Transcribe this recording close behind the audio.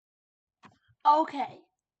Okay,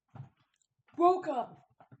 welcome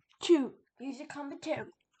to Music Commentary,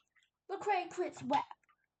 Lecrae QUITS Rap,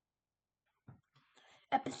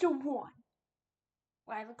 Episode 1,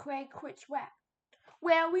 why Lecrae quits rap.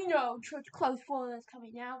 Well, we know Church Close 4 is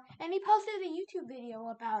coming out, and he posted a YouTube video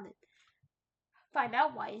about it. Find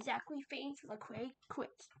out why Zachary Figures Lecrae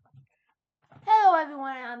quits. Hello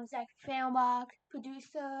everyone, I'm Zachary Figures,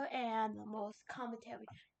 producer and the most commentary.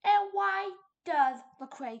 And why does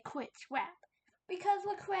Lecrae quits rap? Because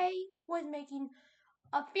Lecrae was making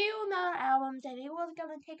a few other albums and he was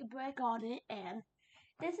gonna take a break on it, and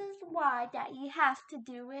this is why that he has to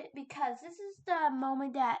do it, because this is the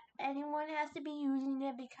moment that anyone has to be using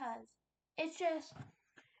it, because it's just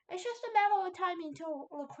a matter of time until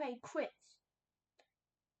Lecrae quits.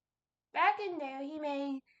 Back in there, he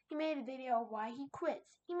made a video of why he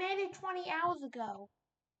quits. He made it 20 hours ago,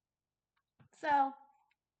 so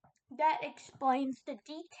that explains the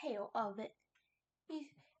detail of it.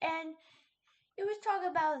 And he was talking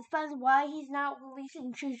about his fans why he's not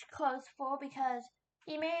releasing Church Close 4, because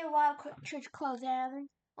he made a lot of Church Close albums.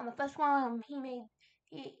 On the first one, he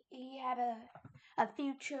had a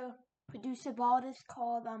future producer artist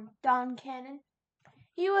called Don Cannon.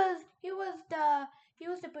 He was the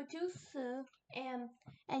producer, and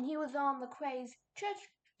he was on Lecrae's two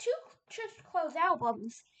Church Close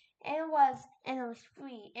albums, and it was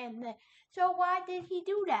free. So why did he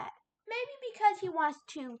do that? Maybe because he wants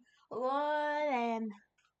to learn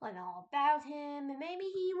all about him, and maybe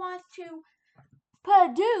he wants to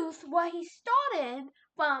produce what he started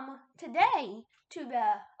from today to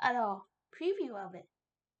the preview of it.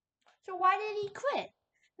 So why did he quit?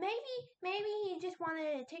 Maybe he just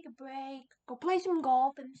wanted to take a break, go play some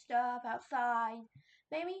golf and stuff outside.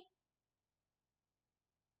 Maybe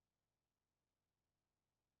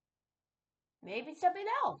something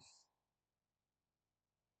else.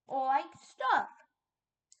 Or like stuff.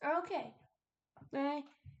 Okay.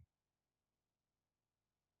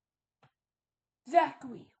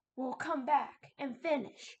 Zachary will come back and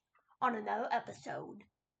finish on another episode.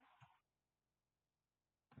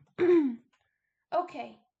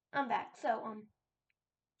 Okay, I'm back. So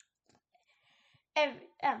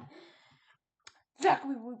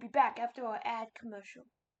Zachary will be back after our ad commercial.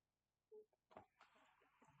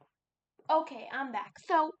 Okay, I'm back.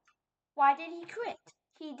 So why did he quit?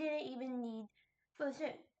 He didn't even need for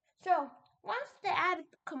it. So once the ad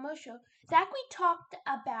commercial, Zachary talked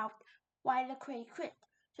about why Lecrae quit.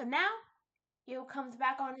 So now he comes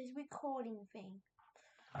back on his recording thing.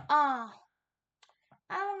 I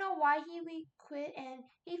don't know why he quit, and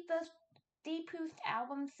he first debuted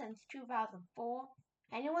album since 2004,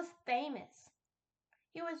 and it was famous.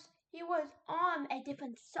 He was on a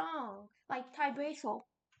different song, like Ty Brasel.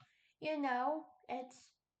 You know, it's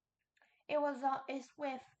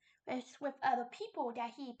with other people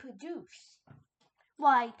that he produced,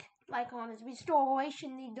 like on his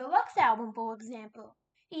Restoration the Deluxe album, for example.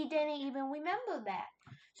 He didn't even remember that,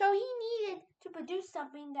 so he needed to produce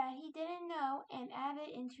something that he didn't know and add it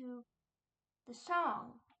into the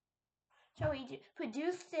song. So he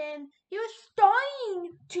produced it. He was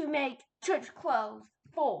starting to make Church Close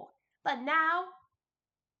 4, but now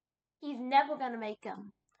he's never gonna make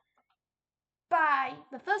them. By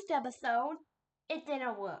the first episode, it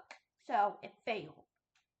didn't work, so it failed.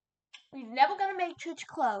 He's never gonna make Church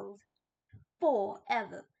Close 4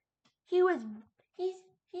 ever. He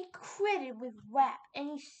quitted with rap,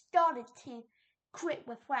 and he started to quit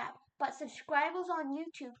with rap, but subscribers on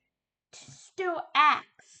YouTube still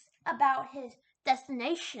asks about his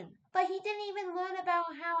destination. But he didn't even learn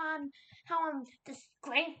about how I'm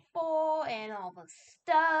disgraceful and all the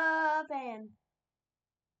stuff. And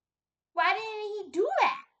why didn't he do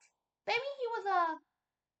that? Maybe he was a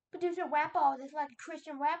producer rap artist, like a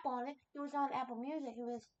Christian rap on it. He was on Apple Music. He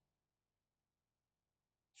was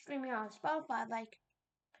streaming on Spotify, like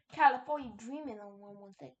California Dreaming on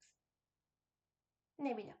 116.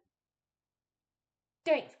 Maybe not.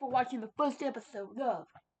 Thanks for watching the first episode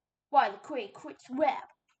of Why Lecrae Quits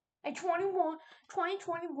Rap, a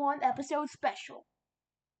 2021 episode special.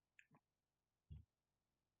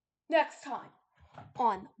 Next time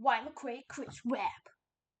on Why Lecrae Quits Rap,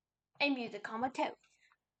 a music commentary.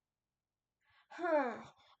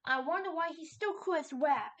 I wonder why he still quits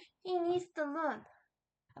rap. He needs to learn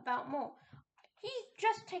about more. He's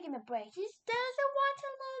just taking a break. He doesn't want to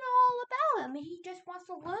learn all about him. He just wants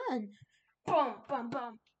to learn. Boom, boom,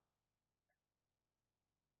 boom.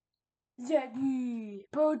 Zaggy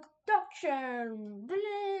Production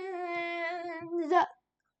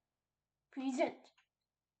present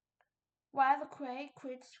Why Lecrae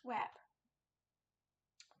Quits Rap.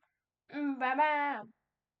 Bam bam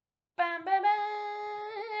bam bam bam.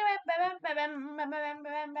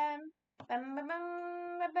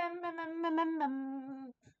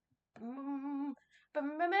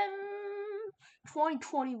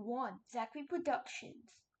 2021 Zachary Productions.